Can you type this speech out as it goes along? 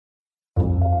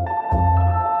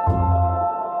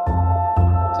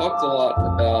talked a lot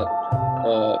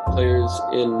about players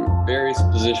in various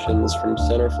positions from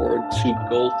center forward to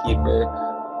goalkeeper.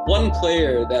 One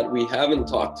player that we haven't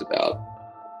talked about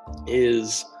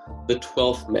is the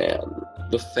 12th man,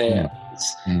 the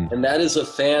fans. And that is a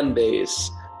fan base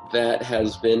that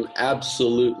has been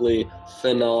absolutely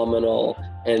phenomenal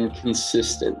and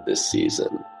consistent this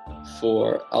season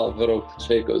for Alvaro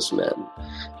Pacheco's men.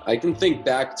 I can think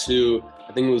back to,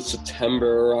 I think it was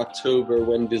September or October,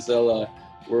 when Vizela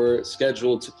were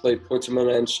scheduled to play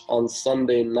Portimonense on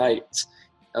Sunday night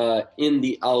in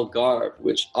the Algarve,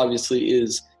 which obviously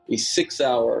is a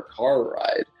 6-hour car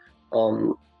ride.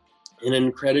 An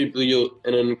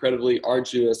incredibly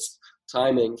arduous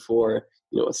timing for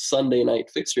a Sunday night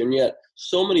fixture, and yet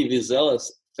so many Vizela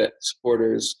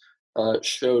supporters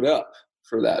showed up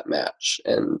for that match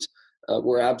and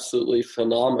were absolutely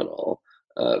phenomenal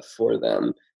for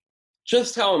them.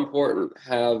 Just how important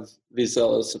have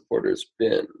Vizela supporters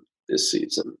been this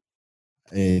season?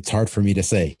 It's hard for me to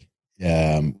say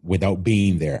without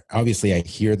being there. Obviously, I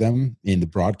hear them in the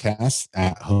broadcast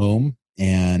at home,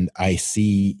 and I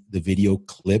see the video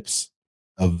clips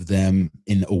of them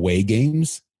in away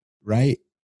games, right?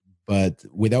 But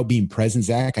without being present,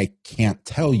 Zach, I can't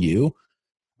tell you,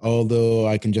 although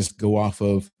I can just go off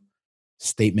of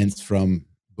statements from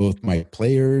both my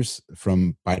players,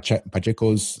 from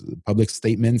Pacheco's public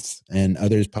statements and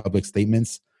others' public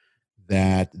statements,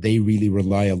 that they really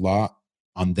rely a lot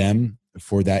on them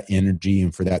for that energy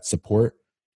and for that support.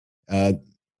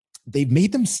 They've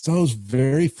made themselves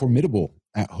very formidable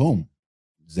at home,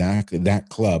 Zach, that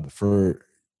club, for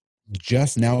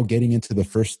just now getting into the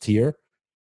first tier.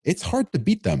 It's hard to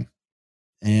beat them.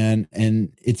 And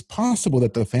it's possible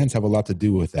that the fans have a lot to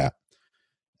do with that.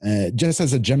 Just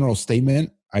as a general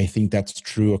statement, I think that's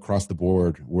true across the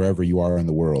board, wherever you are in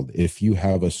the world. If you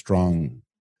have a strong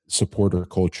supporter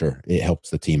culture, it helps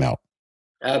the team out.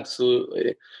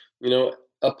 Absolutely.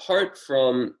 Apart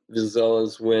from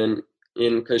Vizela's win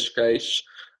in Cascais,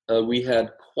 we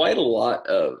had quite a lot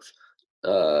of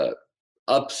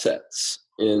upsets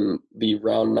in the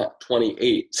round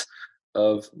 28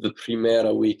 of the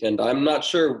Primera weekend. I'm not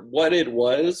sure what it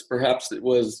was. Perhaps it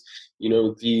was,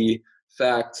 the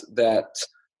fact that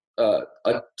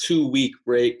a 2-week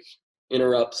break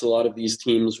interrupts a lot of these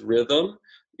teams' rhythm.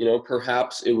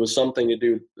 Perhaps it was something to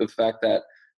do with the fact that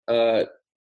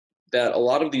that a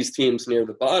lot of these teams near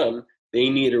the bottom, they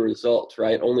need a result,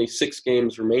 right? Only 6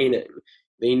 games remaining.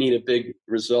 They need a big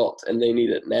result, and they need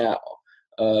it now.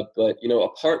 But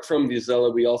apart from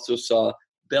Vizela, we also saw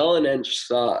Belenenses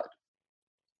SAD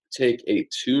take a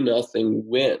 2-0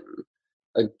 win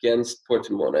against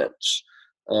Portimonense.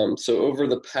 So over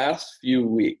the past few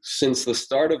weeks, since the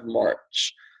start of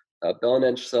March,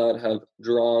 Belenenses SAD have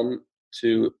drawn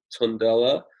to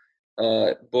Tondela,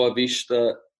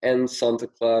 Boavista, and Santa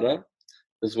Clara,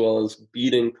 as well as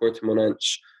beating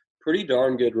Portimonense. Pretty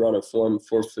darn good run of form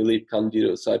for Felipe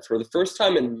Candido's side. For the first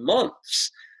time in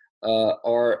months,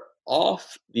 are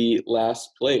off the last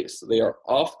place. They are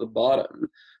off the bottom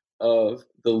of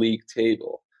the league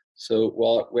table. So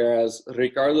whereas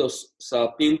Ricardo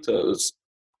Sapinto's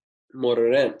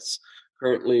Moreirense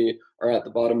currently are at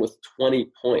the bottom with 20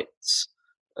 points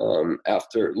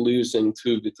after losing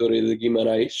to Vitória de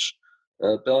Guimarães,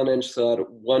 Belenenses SAD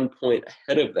 1 point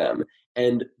ahead of them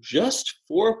and just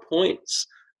 4 points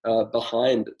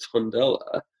behind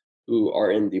Tondela, who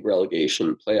are in the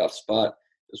relegation playoff spot,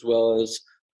 as well as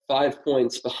 5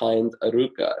 points behind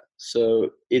Arouca. So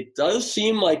it does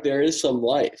seem like there is some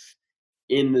life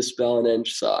in this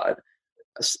Belenenses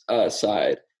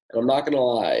side. And I'm not going to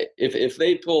lie, if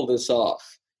they pull this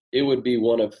off, it would be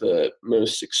one of the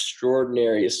most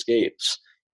extraordinary escapes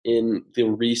in the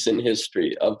recent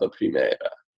history of the Primera.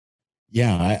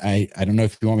 Yeah, I don't know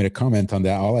if you want me to comment on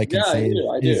that. All I can say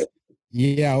I do.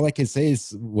 Yeah, all I can say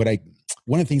is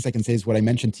one of the things I can say is what I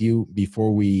mentioned to you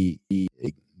before we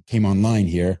came online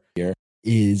here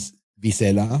is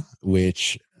Vizela,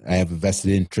 which I have a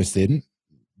vested interest in,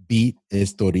 beat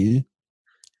Estoril.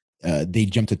 They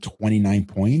jumped to 29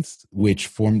 points, which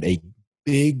formed a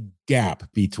big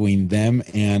gap between them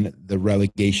and the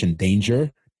relegation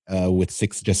danger with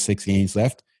just six games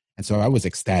left. And so I was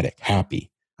ecstatic,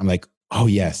 happy. I'm like, oh,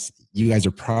 yes, you guys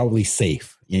are probably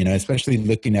safe, especially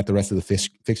looking at the rest of the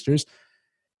fixtures.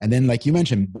 And then, like you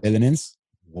mentioned, Belenenses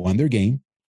won their game,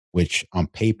 which on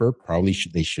paper probably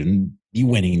they shouldn't be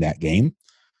winning that game.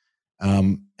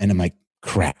 And I'm like,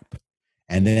 crap.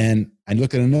 And then I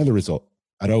look at another result.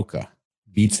 Arouca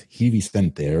beats Gil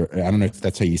Vicente. I don't know if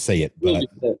that's how you say it, but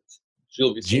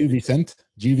Gil Vicente.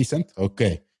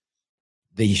 Okay.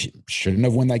 They shouldn't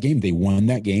have won that game. They won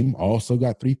that game, also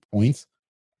got 3 points.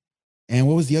 And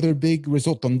what was the other big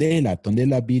result?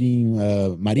 Tondela beating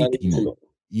Marítimo. Marítimo.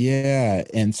 Yeah.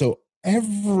 And so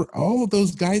all of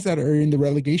those guys that are in the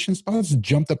relegation spots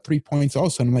jumped up 3 points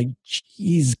also. And I'm like,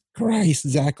 geez Christ,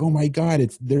 Zach, oh my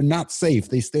God, they're not safe.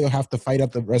 They still have to fight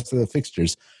out the rest of the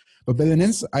fixtures. But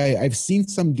Belenenses, I've seen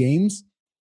some games,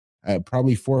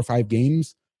 probably 4 or 5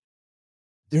 games.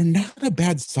 They're not a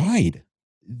bad side.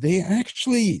 They're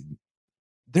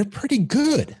pretty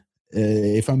good.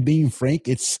 If I'm being frank,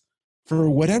 it's for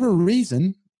whatever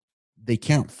reason, they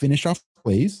can't finish off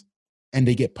plays and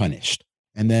they get punished.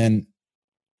 And then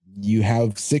you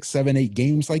have 6, 7, 8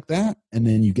 games like that, and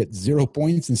then you get 0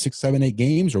 points in 6, 7, 8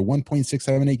 games, or 1.6,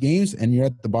 7, 8 games, and you're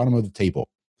at the bottom of the table.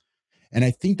 And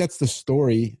I think that's the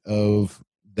story of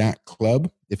that club,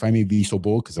 if I may be so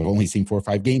bold, because I've only seen 4 or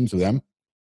 5 games with them.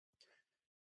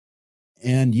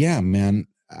 And yeah, man,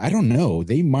 I don't know.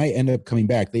 They might end up coming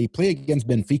back. They play against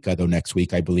Benfica, though, next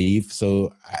week, I believe.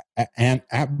 So, and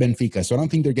at Benfica. So I don't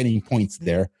think they're getting points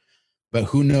there. But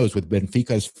who knows? With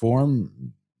Benfica's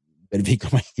form,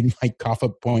 Benfica might cough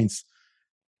up points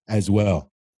as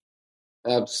well.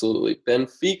 Absolutely.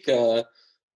 Benfica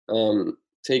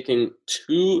taking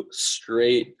 2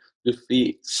 straight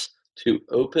defeats to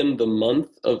open the month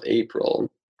of April,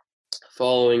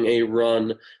 following a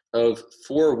run of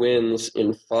 4 wins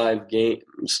in 5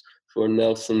 games for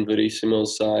Nelson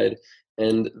Verissimo's side,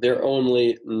 and their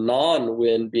only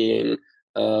non-win being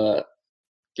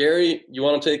Gary, you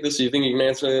want to take this? Do you think you can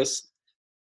answer this?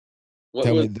 What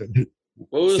was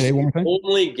the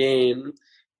only game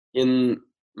in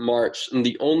March, and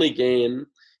the only game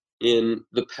in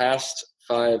the past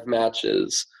 5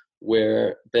 matches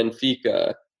where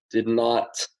Benfica did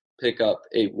not pick up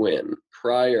a win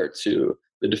prior to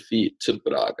the defeat to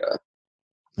Braga?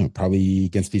 Probably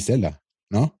against Vizela,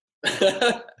 no?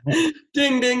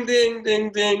 Ding, ding, ding, ding,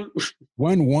 ding.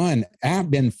 1-1 at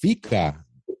Benfica,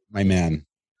 my man.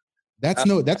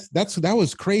 That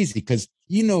was crazy because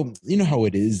you know how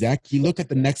it is, Zach. You look at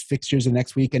the next fixtures the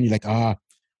next week and you're like,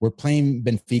 we're playing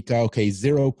Benfica, okay,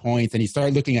 0 points, and you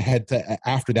start looking ahead to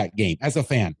after that game as a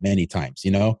fan many times,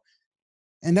 and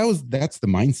that's the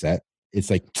mindset. It's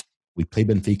like, we play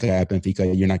Benfica at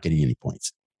Benfica, you're not getting any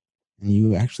points, and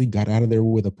you actually got out of there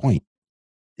with a point.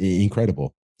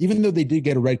 Incredible. Even though they did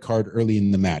get a red card early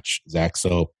in the match, Zach.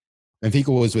 So Benfica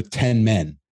was with 10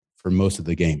 men for most of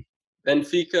the game.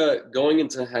 Benfica going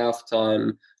into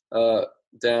halftime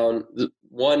down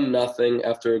 1-0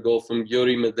 after a goal from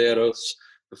Yuri Medeiros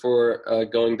before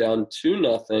going down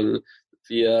 2-0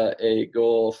 via a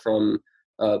goal from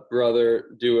brother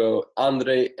duo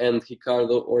Andre and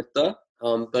Ricardo Horta,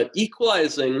 but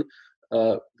equalizing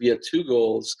via 2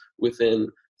 goals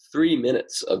within 3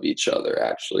 minutes of each other,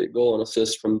 actually. Goal and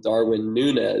assist from Darwin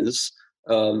Núñez,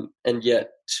 and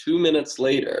yet 2 minutes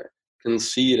later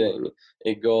conceding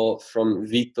a goal from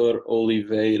Vitor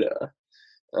Oliveira,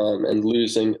 and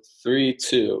losing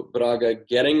 3-2. Braga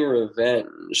getting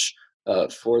revenge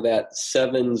for that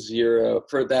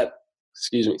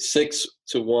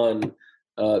 6-1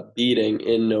 beating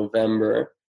in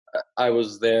November. I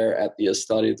was there at the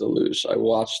Estadio da Luz. I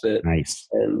watched it. Nice.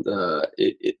 And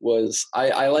it was,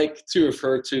 I like to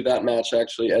refer to that match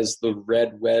actually as the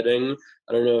Red Wedding.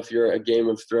 I don't know if you're a Game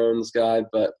of Thrones guy,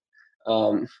 but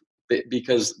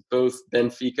because both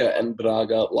Benfica and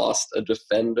Braga lost a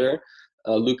defender,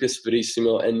 Lucas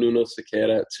Verissimo and Nuno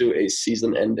Sequeira, to a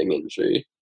season-ending injury.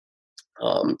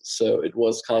 So it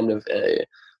was kind of a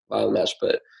violent match.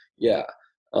 But yeah,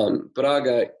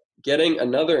 Braga getting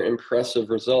another impressive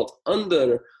result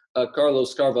under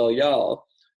Carlos Carvalhal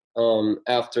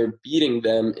after beating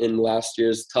them in last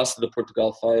year's Taça de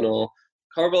Portugal final.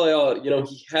 Carvalhal,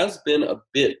 he has been a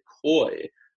bit coy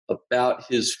about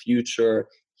his future,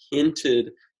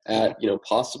 hinted at,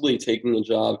 possibly taking a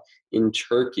job in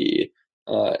Turkey.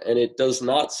 And it does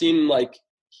not seem like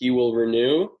he will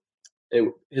renew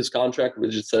his contract,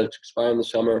 which is set to expire in the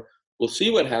summer. We'll see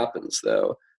what happens,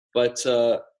 though. But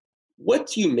what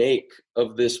do you make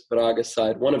of this Braga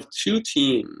side, one of 2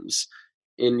 teams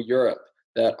in Europe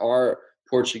that are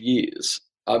Portuguese?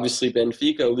 Obviously,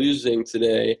 Benfica losing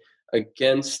today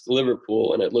against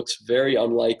Liverpool, and it looks very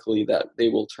unlikely that they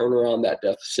will turn around that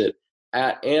deficit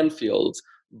at Anfield.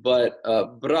 But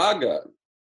Braga,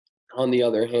 on the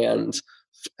other hand,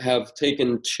 have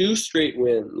taken 2 straight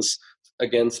wins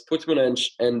against Portimonense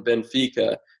and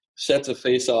Benfica, set to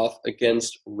face off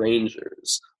against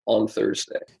Rangers on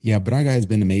Thursday. Yeah, Braga has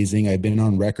been amazing. I've been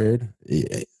on record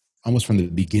almost from the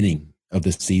beginning of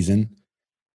the season.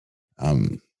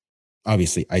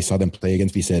 Obviously, I saw them play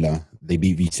against Vizela. They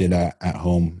beat Vizela at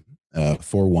home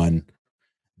 4-1.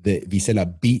 The Vizela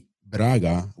beat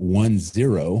Braga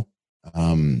 1-0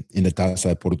 in the Taça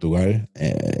de Portugal,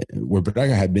 where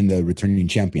Braga had been the returning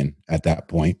champion at that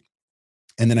point.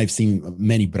 And then I've seen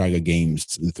many Braga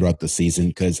games throughout the season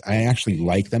because I actually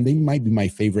like them. They might be my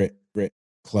favorite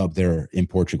club there in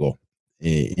Portugal.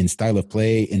 In style of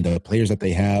play, in the players that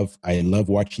they have. I love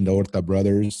watching the Horta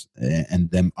brothers and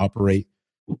them operate.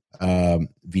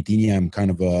 Vitinha, I'm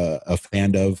kind of a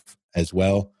fan of as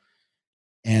well.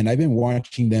 And I've been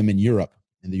watching them in Europe,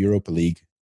 in the Europa League,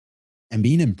 and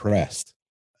being impressed.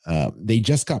 They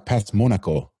just got past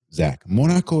Monaco, Zach.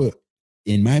 Monaco,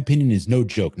 in my opinion, is no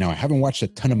joke. Now, I haven't watched a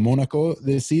ton of Monaco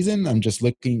this season. I'm just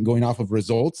going off of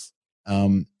results,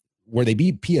 where they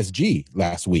beat PSG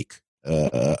last week,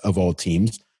 of all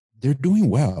teams. They're doing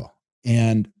well.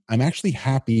 And I'm actually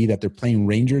happy that they're playing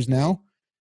Rangers now,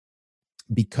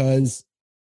 because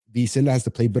Vizela has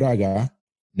to play Braga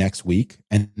next week.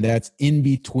 And that's in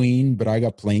between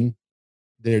Braga playing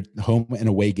their home and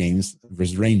away games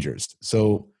versus Rangers.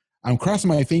 So I'm crossing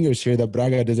my fingers here that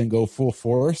Braga doesn't go full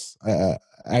force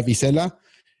at Vizela,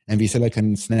 and Vizela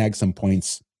can snag some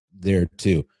points there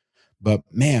too. But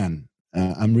man,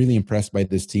 I'm really impressed by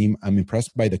this team. I'm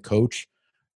impressed by the coach.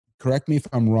 Correct me if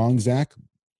I'm wrong, Zach,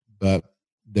 but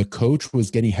the coach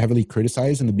was getting heavily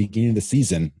criticized in the beginning of the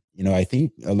season. You know, I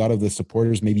think a lot of the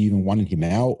supporters maybe even wanted him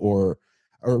out, or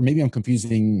maybe I'm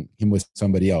confusing him with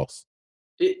somebody else.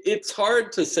 It's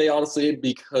hard to say, honestly,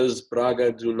 because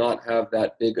Braga do not have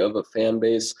that big of a fan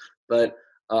base, but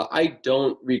I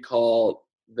don't recall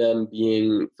them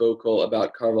being vocal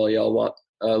about Carvalhal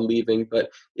leaving,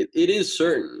 but it is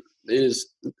certain, it is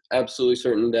absolutely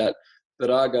certain that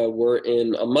Braga were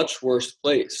in a much worse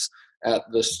place at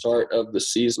the start of the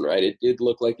season, right? It did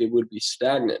look like it would be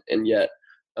stagnant, and yet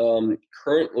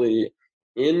currently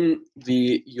in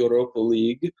the Europa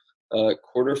League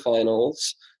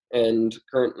quarterfinals, and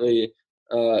currently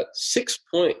 6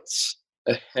 points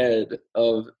ahead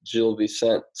of Gil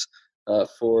Vicente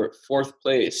for fourth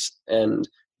place and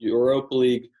Europa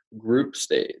League group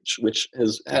stage, which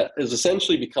has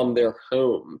essentially become their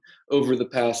home over the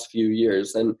past few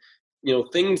years. And you know,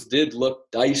 things did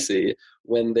look dicey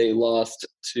when they lost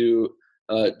to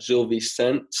Gil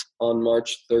Vicente on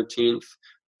March 13th,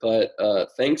 but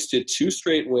thanks to 2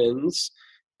 straight wins,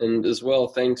 and as well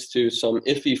thanks to some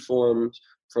iffy forms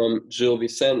from Gil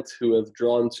Vicente, who have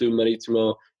drawn to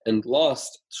Maritimo and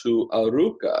lost to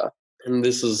Arouca. And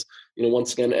this is, you know,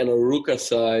 once again, an Arouca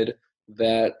side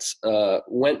that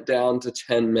went down to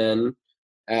 10 men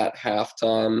at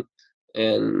halftime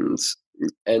and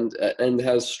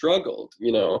has struggled,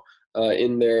 you know,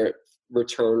 in their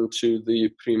return to the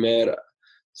Primera.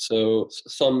 So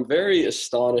some very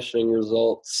astonishing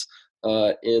results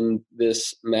in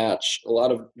this match. A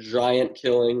lot of giant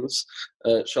killings,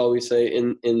 shall we say,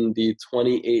 in the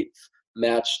 28th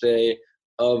match day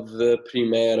of the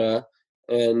Primera.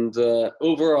 And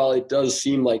overall, it does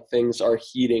seem like things are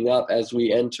heating up as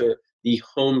we enter the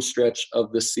home stretch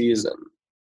of the season.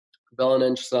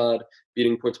 Belenenses SAD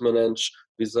beating Portimonense,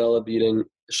 Vizela beating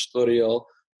Estoril,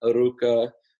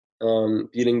 Arouca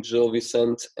beating Gil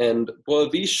Vicente, and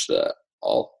Boavista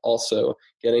also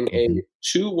getting a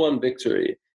 2-1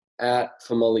 victory at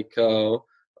Famalicão,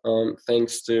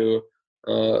 thanks to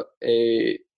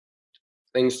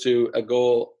a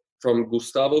goal from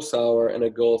Gustavo Sauer and a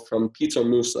goal from Peter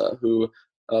Musa, who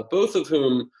both of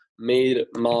whom made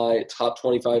my top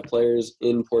 25 players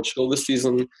in Portugal this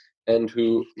season, and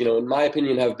who, you know, in my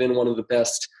opinion, have been one of the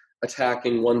best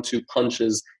attacking 1-2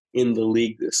 punches in the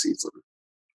league this season.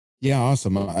 Yeah,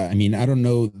 awesome. I mean, I don't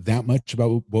know that much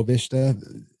about Boavista.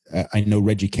 I know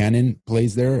Reggie Cannon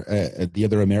plays there, the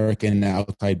other American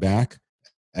outside back.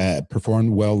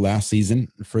 Performed well last season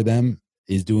for them,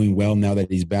 is doing well now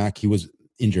that he's back. He was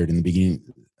injured in the beginning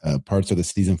parts of the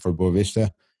season for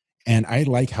Boavista. And I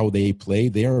like how they play.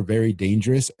 They are very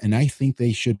dangerous, and I think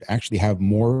they should actually have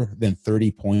more than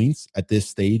 30 points at this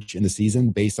stage in the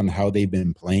season based on how they've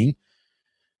been playing.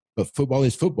 But football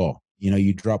is football. You know,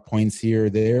 you drop points here or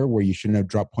there where you shouldn't have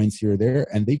dropped points here or there,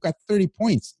 and they've got 30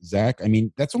 points, Zach. I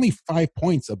mean, that's only 5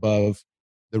 points above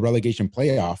the relegation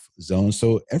playoff zone.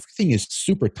 So everything is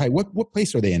super tight. What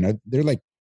place are they in? They're like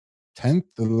 10th,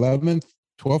 11th,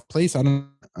 12th place? I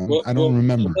don't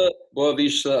remember.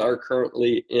 Boavista are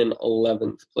currently in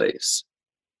 11th place.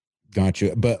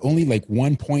 Gotcha. But only like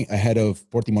 1 point ahead of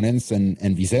Portimonense and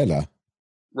Vizela.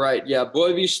 Right, yeah.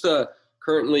 Boavista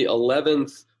currently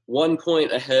 11th, 1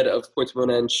 point ahead of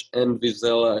Portimonense and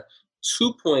Vizela,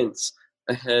 2 points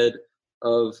ahead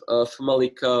of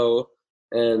Famalicão,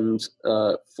 and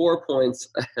 4 points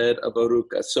ahead of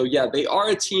Arouca. So, yeah, they are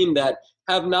a team that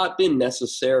have not been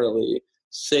necessarily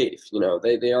safe. You know,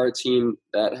 they are a team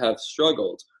that have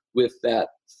struggled with that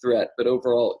threat. But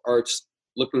overall, Arts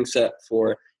looking set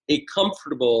for a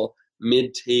comfortable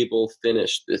mid-table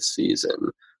finish this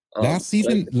season. Last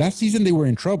season they were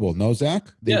in trouble. No, Zach,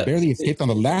 they barely escaped on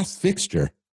the last fixture.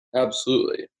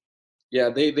 Absolutely, yeah,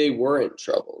 they were in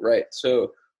trouble, right?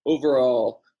 So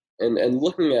overall, and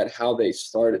looking at how they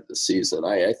started the season,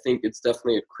 I think it's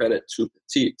definitely a credit to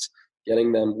Petit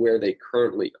getting them where they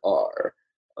currently are.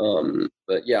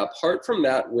 But yeah, apart from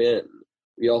that win,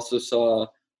 we also saw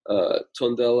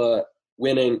Tondela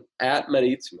winning at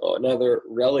Maritimo, another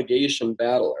relegation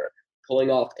battler,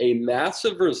 pulling off a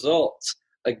massive result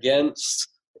against,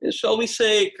 shall we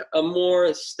say, a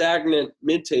more stagnant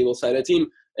mid-table side, a team,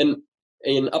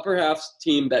 an upper half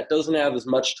team that doesn't have as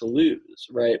much to lose,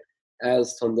 right,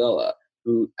 as Tondela,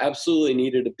 who absolutely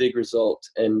needed a big result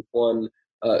and won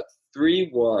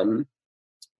 3-1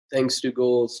 thanks to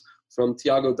goals from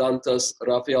Thiago Dantas,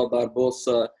 Rafael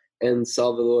Barbosa, and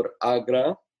Salvador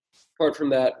Agra. Apart from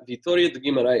that, Vitória de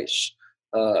Guimarães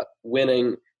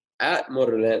winning at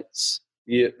Moreirense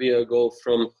via a goal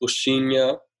from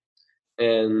Roxinha.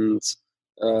 And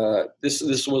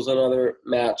this was another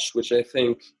match which I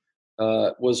think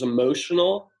was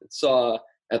emotional. It saw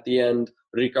at the end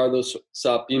Ricardo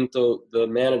Sá Pinto, the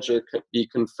manager, be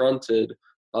confronted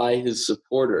by his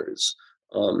supporters.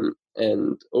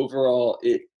 And overall,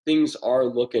 things are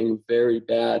looking very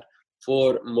bad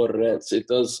for Moreirense. It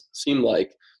does seem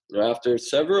like, after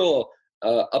several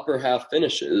upper half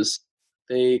finishes,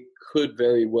 they could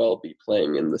very well be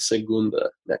playing in the Segunda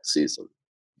next season.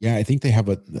 Yeah, I think they have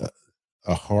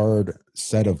a hard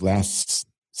set of last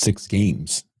 6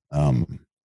 games.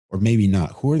 Or maybe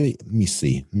not. Who are they? Let me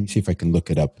see if I can look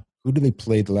it up. Who do they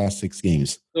play the last 6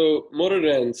 games? So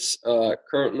Moreirense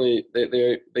currently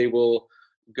they will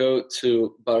go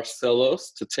to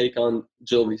Barcelos to take on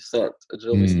Gil Vicente, a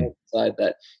Gil Vicente side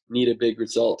that need a big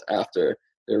result after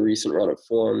their recent run of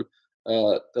form.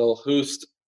 They'll host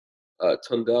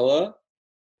Tondela.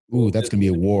 Ooh, that's going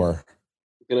to be a war.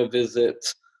 Going to visit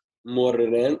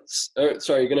Moreirense.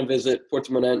 You're going to visit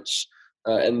Portimonense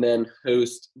and then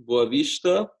host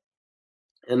Boavista.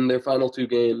 And their final 2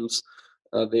 games,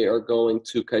 they are going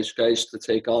to Cascais to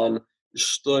take on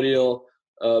Estoril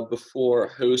before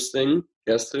hosting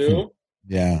Castro.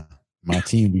 Yeah,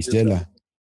 Martin Vistela.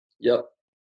 Yep.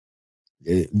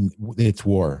 It's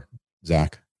war,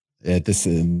 Zach.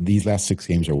 These last 6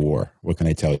 games are war. What can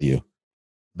I tell you?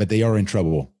 But they are in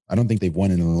trouble. I don't think they've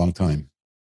won in a long time.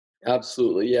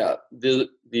 Absolutely, yeah.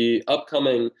 The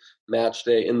upcoming match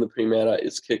day in the Primera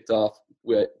is kicked off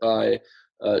by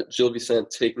Gil Vicente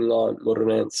taking on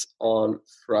Moreirense on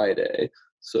Friday.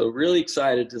 So really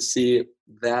excited to see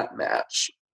that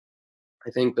match.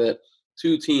 I think that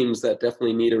 2 teams that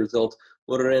definitely need a result.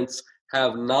 Moreirense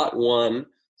have not won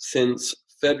since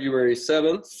February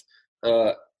 7th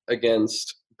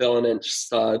against Belenenses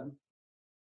Stade.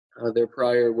 Their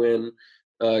prior win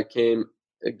came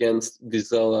against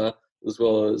Vizela as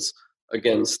well as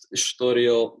against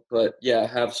Estoril, but yeah,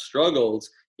 have struggled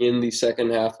in the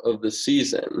second half of the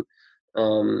season.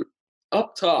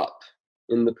 Up top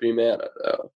in the Primera,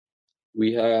 though,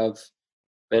 we have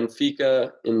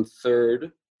Benfica in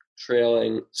 3rd,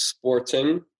 trailing Sporting,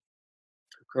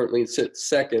 who currently sits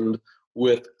 2nd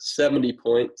with 70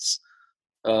 points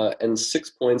and 6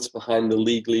 points behind the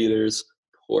league leaders,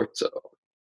 Porto.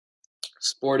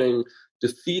 Sporting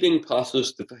defeating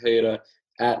Paços de Ferreira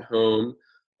at home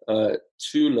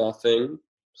 2-0.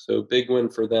 So big win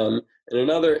for them. And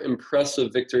another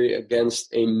impressive victory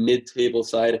against a mid-table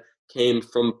side came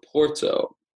from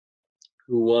Porto,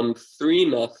 who won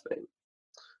 3-0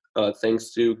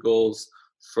 thanks to goals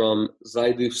from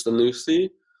Zaidu Sanusi,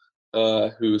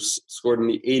 who scored in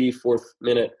the 84th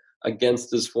minute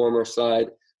against his former side,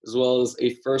 as well as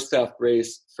a first-half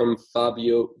brace from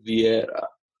Fabio Vieira.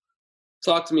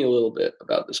 Talk to me a little bit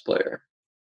about this player.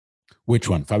 Which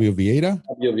one? Fabio Vieira?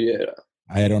 Fabio Vieira.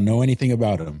 I don't know anything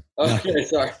about him. Okay,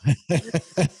 sorry.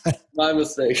 My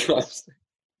mistake.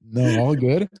 No, all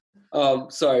good.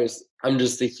 Sorry, I'm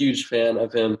just a huge fan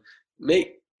of him.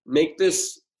 Make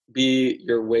this be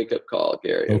your wake-up call,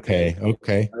 Gary.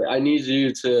 Okay. I need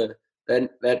you to.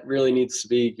 That really needs to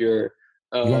be your.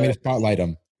 You want me to spotlight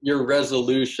him? Your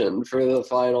resolution for the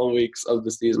final weeks of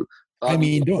the season. Don't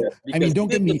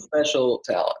get me special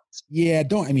talent. Yeah,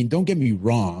 don't get me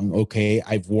wrong. Okay,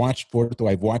 I've watched Porto.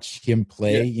 I've watched him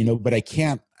play. But I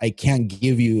can't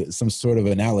give you some sort of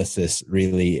analysis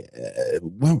really.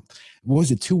 Well, what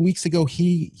was it? 2 weeks ago,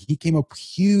 he came up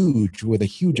huge with a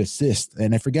huge assist,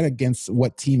 and I forget against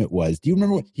what team it was. Do you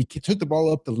remember? He took the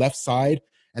ball up the left side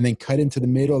and then cut into the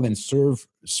middle and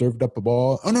served up a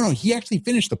ball. Oh no, he actually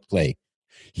finished the play.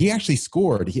 He actually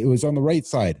scored. It was on the right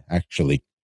side, actually.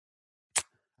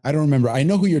 I don't remember. I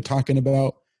know who you're talking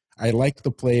about. I like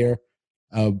the player,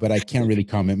 but I can't really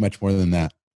comment much more than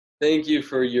that. Thank you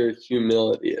for your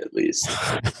humility, at least.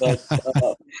 But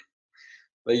uh,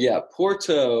 but yeah,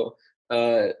 Porto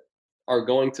uh, are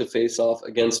going to face off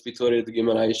against Vitória de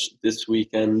Guimarães this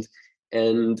weekend,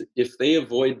 and if they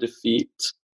avoid defeat,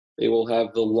 they will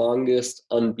have the longest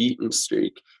unbeaten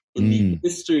streak in the Mm,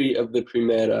 history of the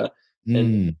Primera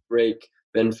and mm. break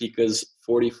Benfica's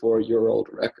 44-year-old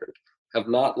record. Have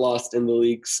not lost in the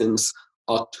league since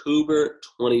October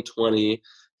 2020,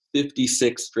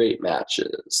 56 straight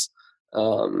matches.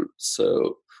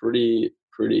 So pretty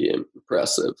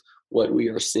impressive what we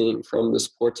are seeing from this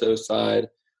Porto side.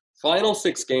 Final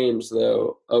 6 games,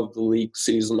 though, of the league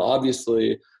season.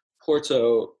 Obviously,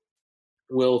 Porto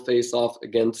will face off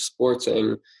against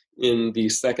Sporting in the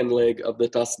second leg of the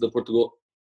Taça de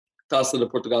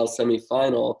Portugal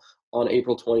semi-final on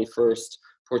April 21st.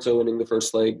 Porto winning the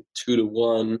first leg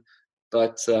 2-1.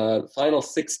 But the final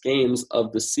 6 games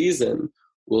of the season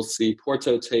will see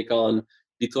Porto take on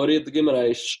Vitória de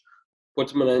Guimarães,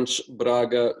 Portimonense,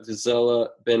 Braga, Vizela,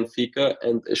 Benfica,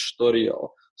 and Estoril.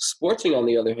 Sporting, on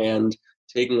the other hand,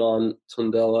 taking on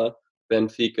Tondela,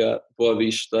 Benfica, Boa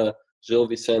Vista, Gil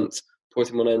Vicente,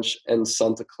 Portimonense, and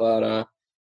Santa Clara.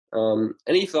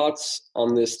 Any thoughts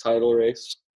on this title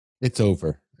race? It's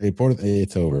over.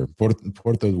 It's over.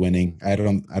 Porto's winning. I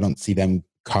don't see them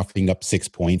coughing up 6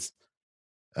 points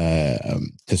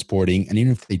to Sporting. And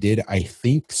even if they did, I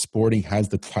think Sporting has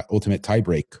the ultimate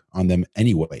tiebreak on them,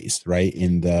 anyways. Right?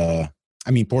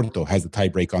 Porto has the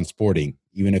tiebreak on Sporting,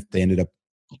 even if they ended up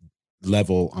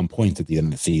level on points at the end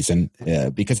of the season,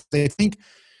 because they think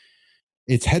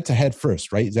it's head to head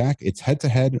first, right, Zach? It's head to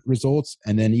head results,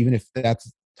 and then even if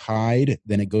that's tied,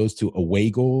 then it goes to away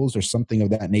goals or something of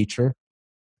that nature.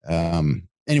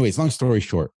 Anyways, long story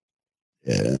short,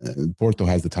 Porto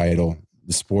has the title.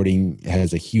 The Sporting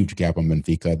has a huge gap on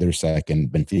Benfica. They're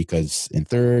second. Benfica's in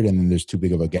third, and then there's too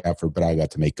big of a gap for Braga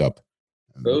to make Both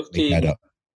that teams, up.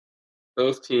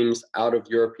 both teams out of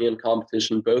European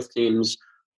competition. Both teams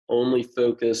only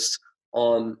focused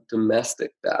on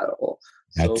domestic battle.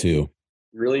 That So too.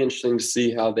 really interesting to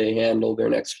see how they handle their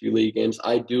next few league games.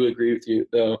 I do agree with you,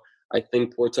 though. I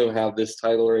think Porto have this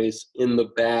title race in the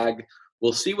bag.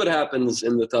 We'll see what happens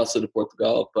in the Taça de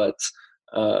Portugal, but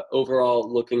overall,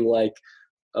 looking like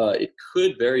it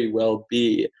could very well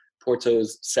be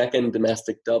Porto's second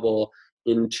domestic double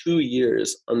in 2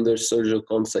 years under Sergio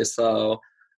Conceição.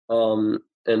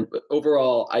 And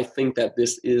overall, I think that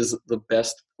this is the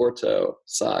best Porto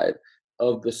side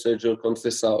of the Sergio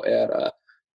Conceição era.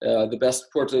 The best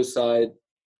Porto side,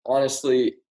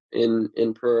 honestly,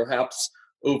 in perhaps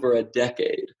over a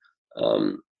decade.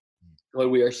 Um, what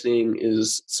we are seeing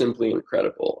is simply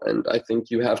incredible, and I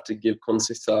think you have to give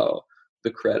Conceição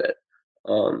the credit.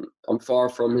 I'm far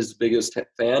from his biggest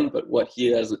fan, but what he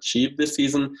has achieved this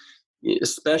season,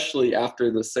 especially after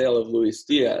the sale of Luis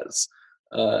Diaz,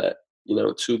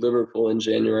 to Liverpool in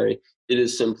January, it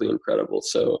is simply incredible.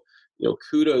 So,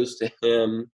 kudos to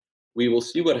him. We will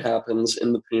see what happens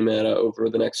in the Primera over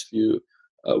the next few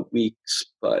weeks,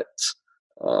 but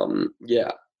yeah,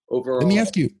 Let me overall,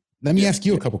 ask you. Let me yeah, ask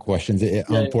you a couple questions yeah,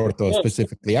 on Porto yeah,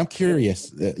 specifically. I'm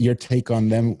curious your take on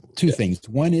them. Two yeah, things.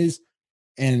 One is,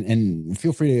 and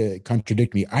feel free to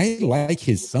contradict me. I like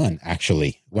his son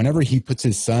actually. Whenever he puts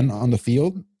his son on the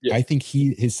field, yeah. I think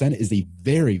his son is a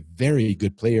very very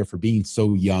good player for being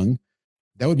so young.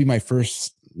 That would be my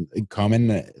first comment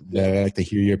Yeah. that I'd like to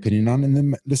hear your opinion on. And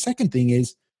then the second thing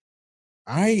is,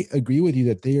 I agree with you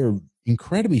that they are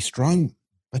incredibly strong,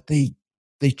 but they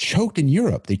choked in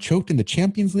Europe. They choked in the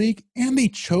Champions League, and they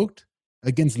choked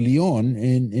against Lyon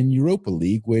in Europa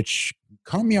League, which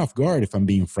caught me off guard, if I'm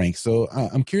being frank. So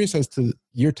I'm curious as to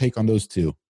your take on those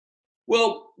two.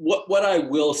 Well, what I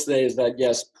will say is that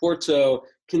yes, Porto,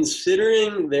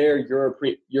 considering their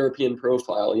European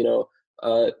profile,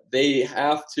 they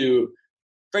have to.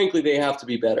 Frankly, they have to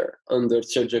be better under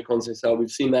Sergio Conceição.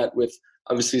 We've seen that with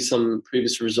obviously some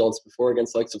previous results before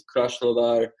against likes of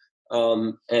Krasnodar,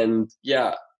 and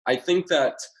yeah, I think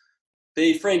that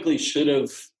they frankly should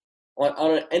have.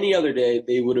 On any other day,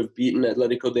 they would have beaten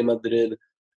Atletico de Madrid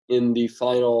in the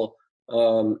final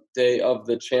day of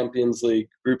the Champions League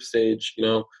group stage.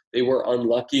 They were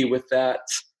unlucky with that,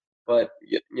 but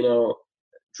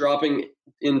dropping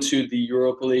into the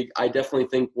Europa League, I definitely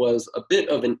think was a bit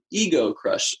of an ego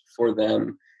crush for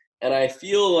them, and I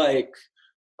feel like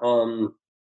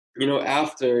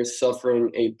after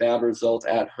suffering a bad result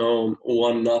at home,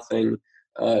 1-0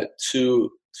 to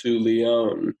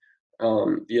Lyon.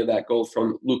 via that goal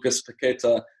from Lucas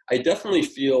Paqueta. I definitely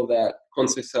feel that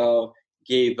Conceição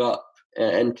gave up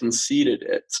and conceded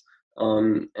it,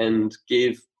 and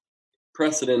gave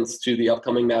precedence to the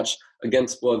upcoming match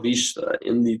against Boavista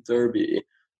in the derby.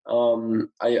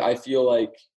 I feel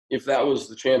like if that was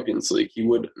the Champions League, he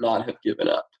would not have given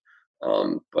up.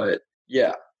 But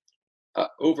yeah,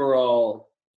 overall,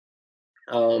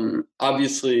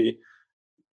 obviously,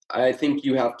 I think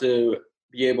you have to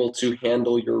be able to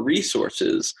handle your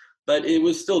resources, but it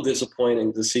was still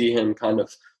disappointing to see him kind of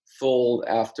fold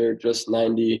after just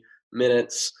 90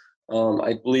 minutes.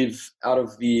 I believe out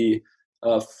of the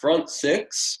front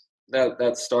six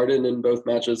that started in both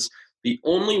matches, the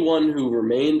only one who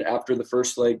remained after the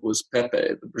first leg was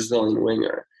Pepe, the Brazilian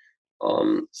winger.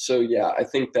 So yeah, I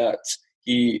think that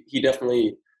he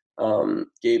definitely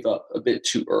gave up a bit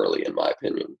too early, in my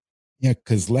opinion. Yeah,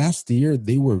 because last year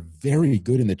they were very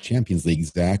good in the Champions League,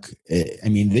 Zach. I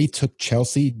mean, they took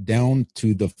Chelsea down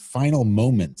to the final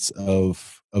moments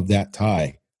of that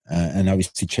tie, and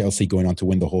obviously Chelsea going on to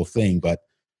win the whole thing. But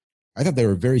I thought they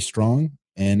were very strong,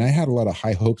 and I had a lot of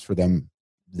high hopes for them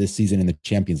this season in the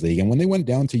Champions League. And when they went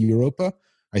down to Europa,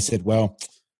 I said, well,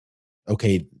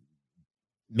 okay,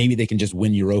 maybe they can just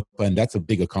win Europa, and that's a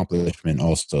big accomplishment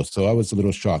also. So I was a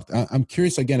little shocked. I'm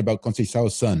curious again about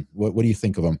Conceição's son. What do you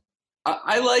think of him?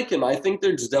 I like him. I think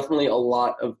there's definitely a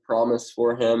lot of promise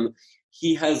for him.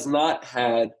 He has not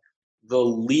had the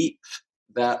leap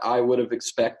that I would have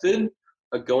expected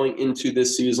going into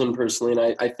this season personally.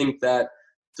 And I think that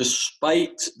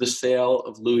despite the sale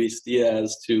of Luis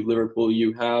Diaz to Liverpool,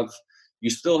 you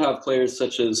still have players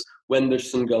such as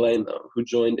Wenderson Galeno, who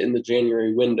joined in the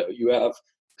January window. You have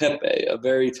Pepe, a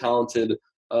very talented,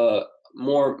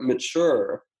 more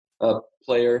mature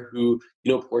player who,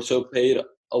 Porto paid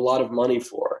a lot of money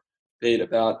for. Paid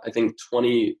about, I think,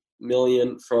 20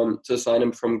 million to sign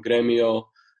him from Grêmio,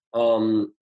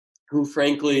 who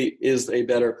frankly is a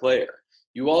better player.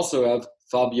 You also have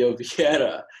Fabio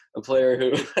Vieira, a player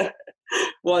who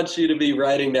wants you to be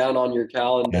writing down on your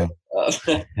calendar.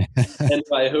 Yeah. And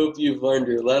I hope you've learned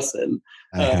your lesson.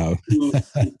 I have.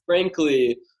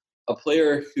 Frankly, a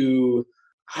player who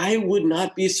I would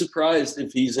not be surprised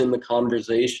if he's in the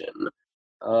conversation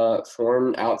for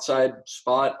an outside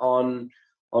spot on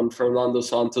Fernando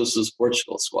Santos's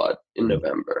Portugal squad in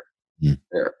November. Mm.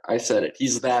 There, I said it.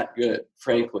 He's that good,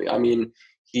 frankly. I mean,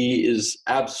 he is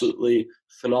absolutely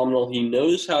phenomenal. He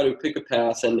knows how to pick a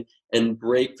pass and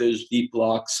break those deep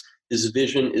blocks. His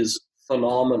vision is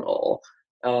phenomenal.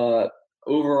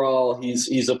 Overall,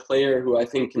 he's a player who I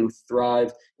think can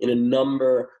thrive in a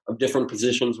number of different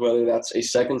positions, whether that's a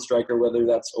second striker, whether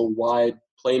that's a wide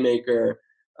playmaker,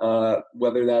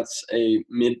 whether that's a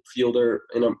midfielder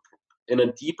in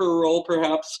a deeper role,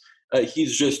 perhaps.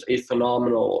 He's just a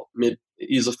phenomenal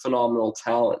he's a phenomenal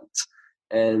talent,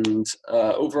 and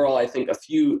overall, I think a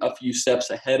few steps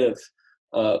ahead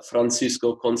of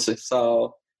Francisco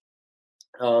Conceição.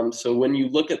 So when you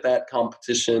look at that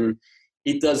competition,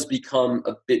 it does become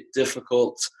a bit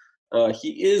difficult.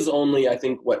 He is only, I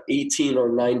think, 18 or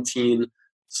 19.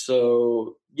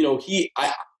 So it'll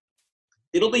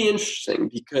be interesting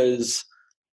because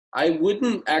I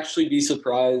wouldn't actually be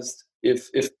surprised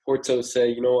if Porto say,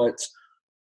 you know what,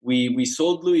 we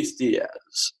sold Luis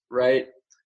Diaz, right?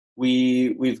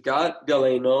 We've got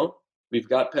Galeno, we've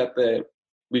got Pepe,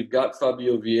 we've got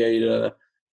Fabio Vieira,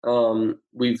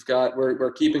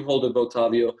 we're keeping hold of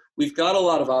Otavio. We've got a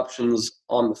lot of options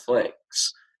on the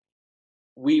flanks.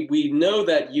 We know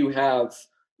that you have,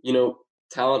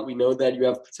 talent. We know that you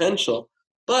have potential,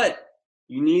 but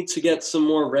you need to get some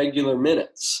more regular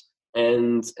minutes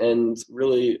and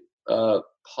really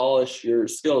polish your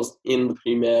skills in the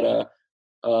Primera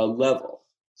level.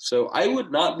 So I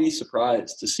would not be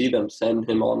surprised to see them send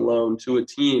him on loan to a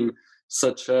team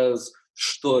such as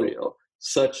Estoril,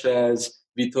 such as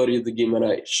Vitória de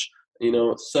Guimarães,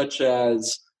 such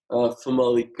as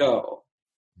Famalicão.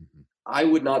 Mm-hmm. I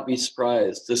would not be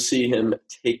surprised to see him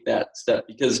take that step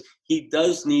because he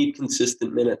does need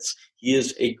consistent minutes. He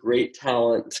is a great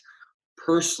talent.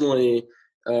 Personally,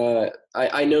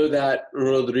 I know that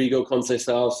Rodrigo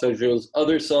Conceição, Sergio's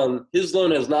other son, his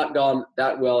loan has not gone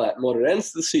that well at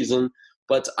Moreirense this season,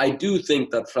 but I do think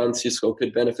that Francisco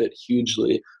could benefit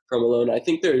hugely from a loan. I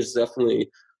think there's definitely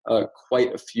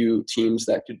quite a few teams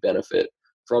that could benefit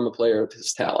from a player of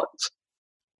his talent.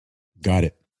 Got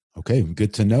it. Okay,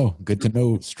 good to know. Good to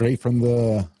know straight from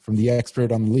the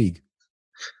expert on the league.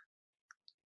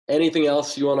 Anything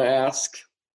else you want to ask?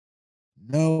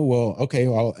 No, well, okay,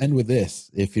 I'll end with this,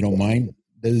 if you don't mind.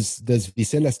 Does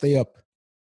Vizela stay up?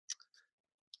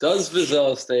 Does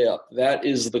Vizela stay up? That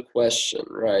is the question,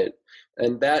 right?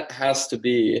 And that has to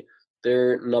be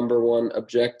their number one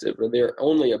objective, or their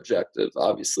only objective,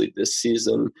 obviously, this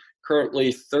season.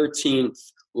 Currently 13th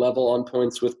level on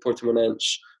points with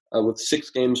Portimonense, with 6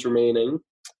 games remaining,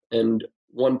 and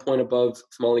 1 point above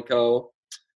Famalicão,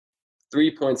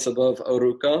 3 points above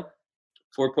Arouca,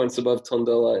 4 points above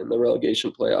Tondela in the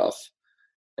relegation playoff,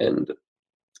 and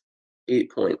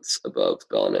 8 points above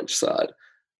Belenenses SAD.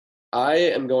 I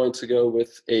am going to go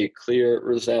with a clear,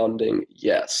 resounding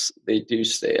yes. They do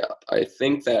stay up. I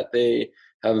think that they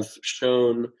have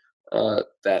shown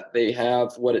that they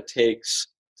have what it takes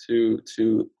to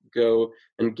go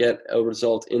and get a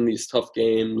result in these tough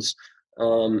games.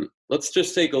 Let's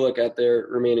just take a look at their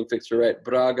remaining fixture, right?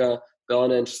 Braga,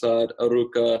 Belenenses SAD,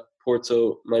 Arouca,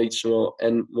 Porto, Marítimo,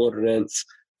 and Moreirense.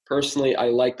 Personally, I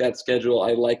like that schedule.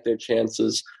 I like their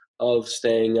chances of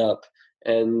staying up.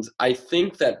 And I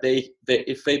think that they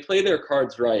if they play their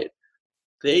cards right,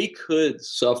 they could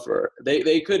suffer.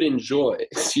 They could enjoy,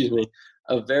 excuse me,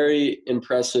 a very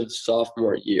impressive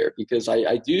sophomore year, because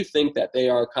I do think that they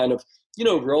are kind of,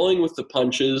 rolling with the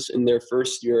punches in their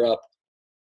first year up,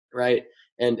 right?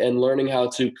 And learning how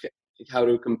to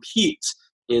compete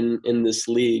in this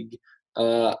league.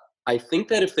 I think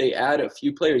that if they add a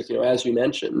few players, as you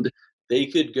mentioned, they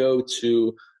could go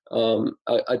to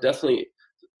a definitely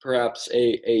perhaps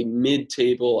a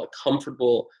mid-table, a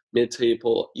comfortable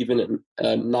mid-table, even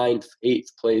a ninth,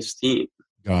 eighth place team.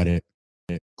 Got it.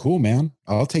 Cool, man.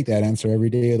 I'll take that answer every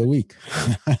day of the week.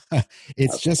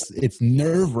 It's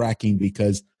nerve-wracking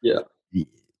because, yeah,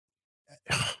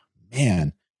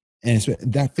 man, and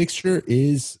that fixture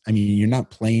is, you're not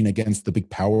playing against the big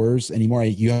powers anymore.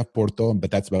 You have Porto,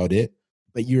 but that's about it.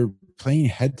 But you're playing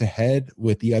head-to-head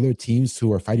with the other teams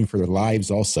who are fighting for their lives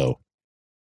also,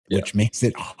 which makes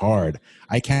it hard.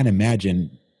 I can't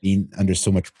imagine being under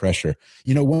so much pressure.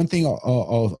 One thing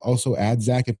I'll also add,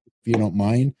 Zach, if you don't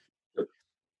mind,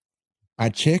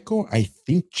 Pacheco, I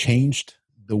think, changed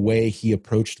the way he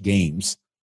approached games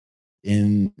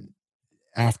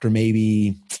after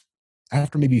maybe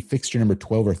fixture number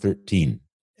 12 or 13.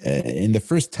 In the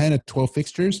first 10 of 12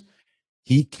 fixtures,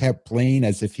 he kept playing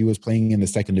as if he was playing in the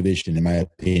second division, in my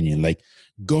opinion. Like,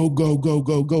 go, go, go,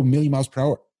 go, go, million miles per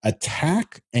hour.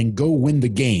 Attack and go win the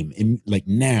game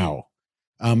now.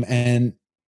 And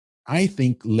I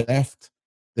think left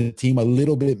the team a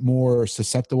little bit more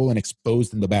susceptible and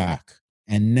exposed in the back.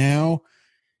 And now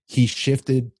he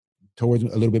shifted towards a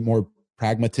little bit more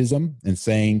pragmatism and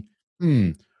saying,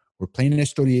 we're playing at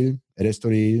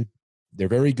Estoril. They're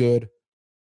very good.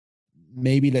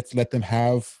 Maybe let's let them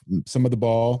have some of the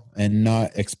ball and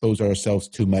not expose ourselves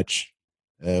too much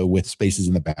with spaces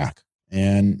in the back.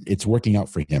 And it's working out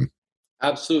for him.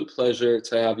 Absolute pleasure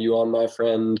to have you on, my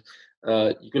friend.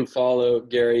 You can follow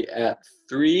Gary at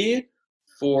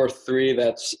 343.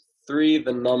 That's 3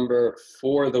 the number,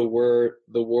 4 the word,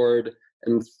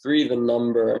 and 3 the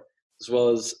number, as well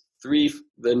as 3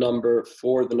 the number,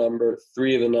 4 the number,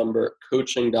 3 the number,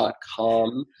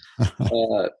 coaching.com.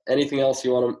 Anything else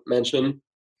you want to mention?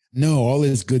 No, all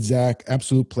is good, Zach.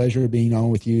 Absolute pleasure being on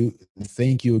with you.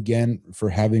 Thank you again for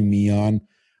having me on.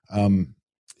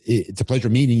 It's a pleasure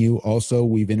meeting you. Also,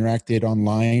 we've interacted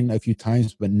online a few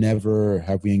times, but never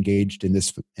have we engaged in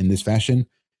this fashion.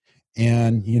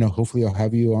 And, hopefully I'll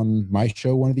have you on my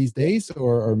show one of these days,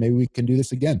 or maybe we can do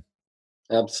this again.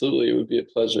 Absolutely. It would be a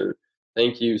pleasure.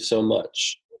 Thank you so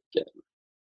much.